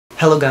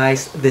Hello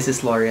guys, this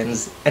is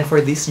Lawrence, and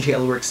for this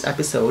GL Works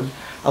episode,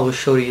 I will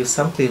show you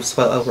some clips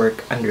while I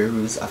work under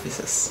Ruz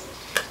Offices.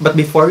 But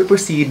before we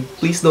proceed,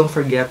 please don't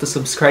forget to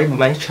subscribe to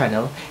my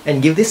channel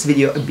and give this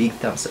video a big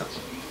thumbs up.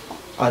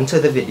 On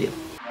to the video.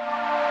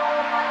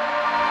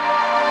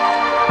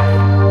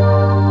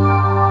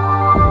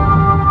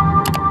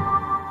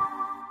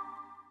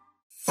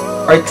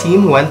 Our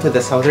team went to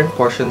the southern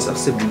portions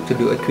of Cebu to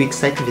do a quick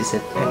site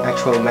visit and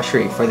actual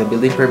measuring for the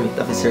building permit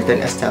of a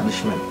certain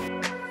establishment.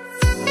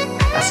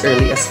 As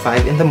early as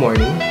 5 in the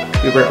morning,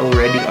 we were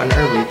already on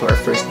our way to our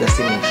first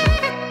destination.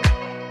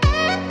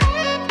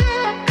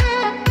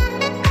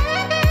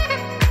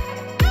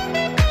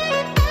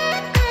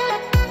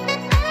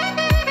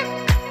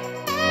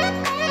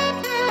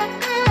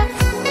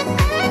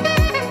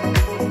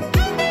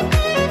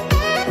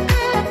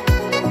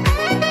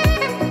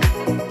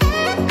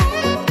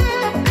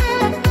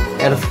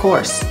 And of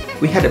course,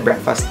 we had a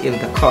breakfast in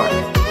the car.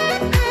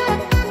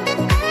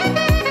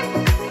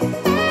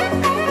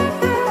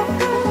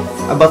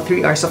 About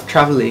 3 hours of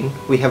traveling,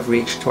 we have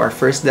reached to our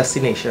first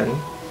destination,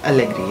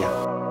 Alegria.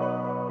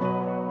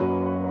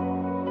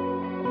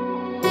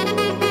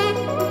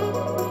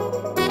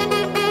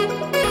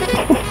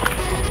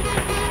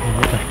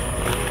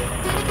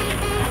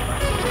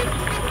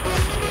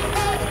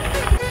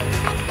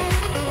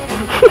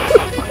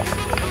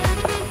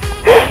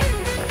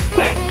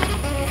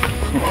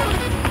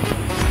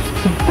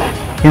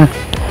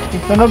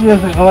 Tanggap niya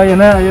sa kawayan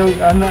na, ayaw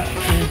anak,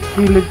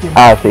 pilit yun.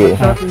 Ah, sige.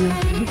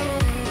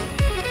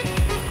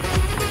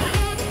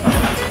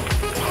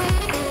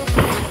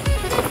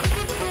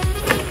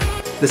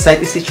 The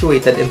site is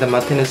situated in the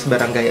mountainous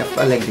barangay of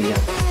Alegria.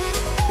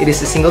 It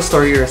is a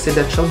single-story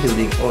residential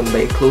building owned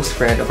by a close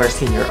friend of our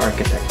senior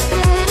architect.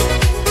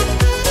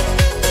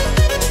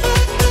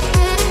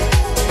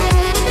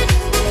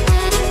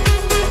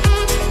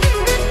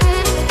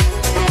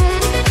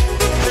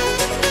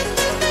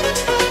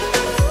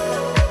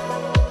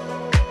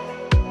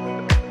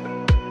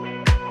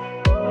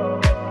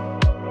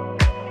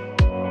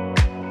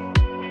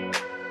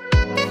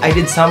 I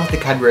did some of the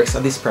CAD works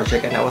of this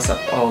project and I was at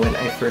awe when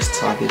I first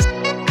saw this.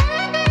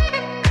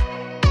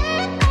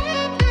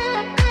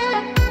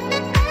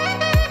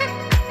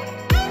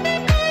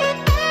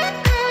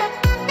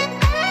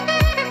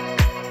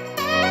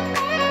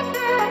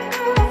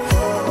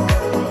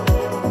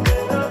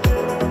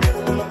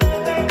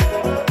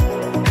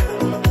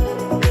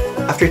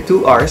 After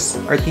 2 hours,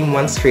 our team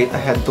went straight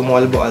ahead to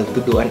Moalboal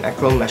to do an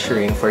actual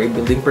measuring for a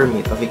building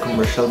permit of a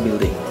commercial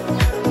building.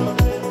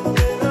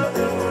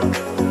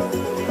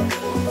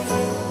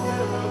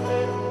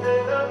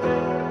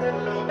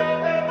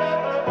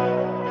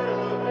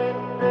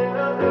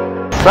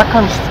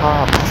 Second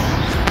stop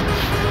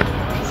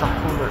sa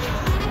cooler.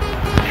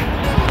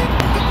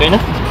 Okay na?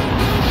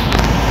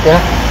 Okay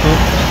na?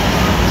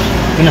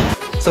 Okay na.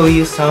 So we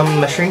used some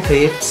measuring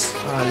tapes,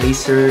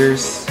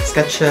 lasers,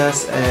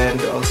 sketches, and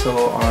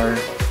also our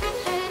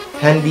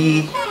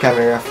handy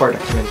camera for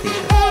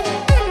documentation.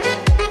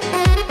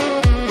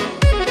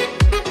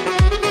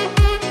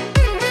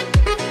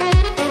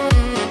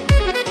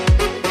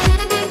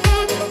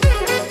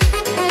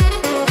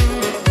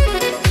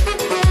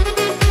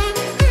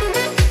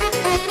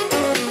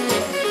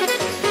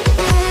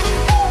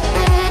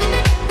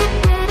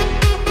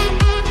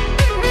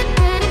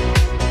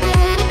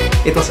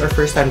 It was our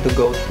first time to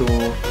go to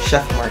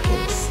Chef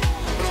Marc's,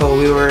 so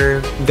we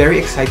were very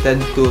excited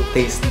to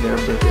taste their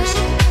burgers.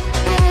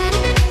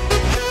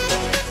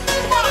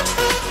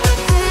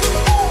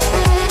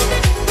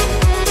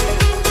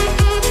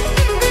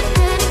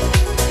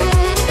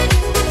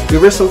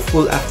 We were so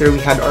full after we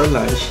had our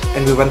lunch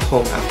and we went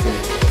home after.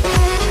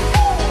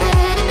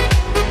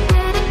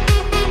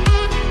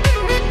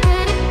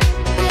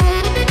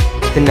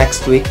 The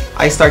next week,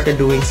 I started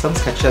doing some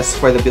sketches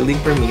for the building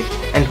permit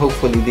and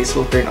hopefully this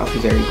will turn out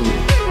very good.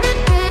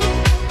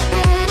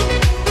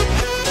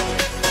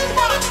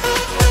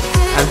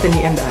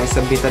 Anthony and I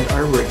submitted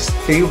our works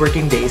 3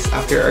 working days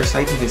after our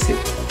site visit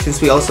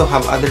since we also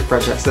have other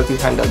projects that we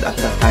handled at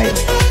that time.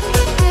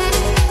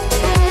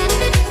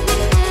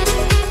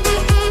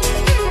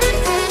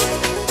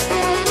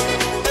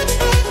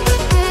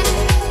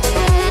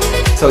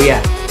 So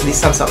yeah,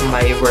 this sums up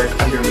my work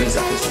under Ruz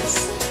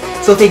Offices.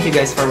 So thank you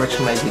guys for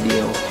watching my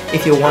video.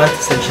 If you want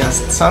to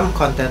suggest some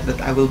content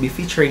that I will be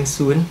featuring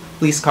soon,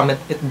 please comment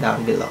it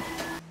down below.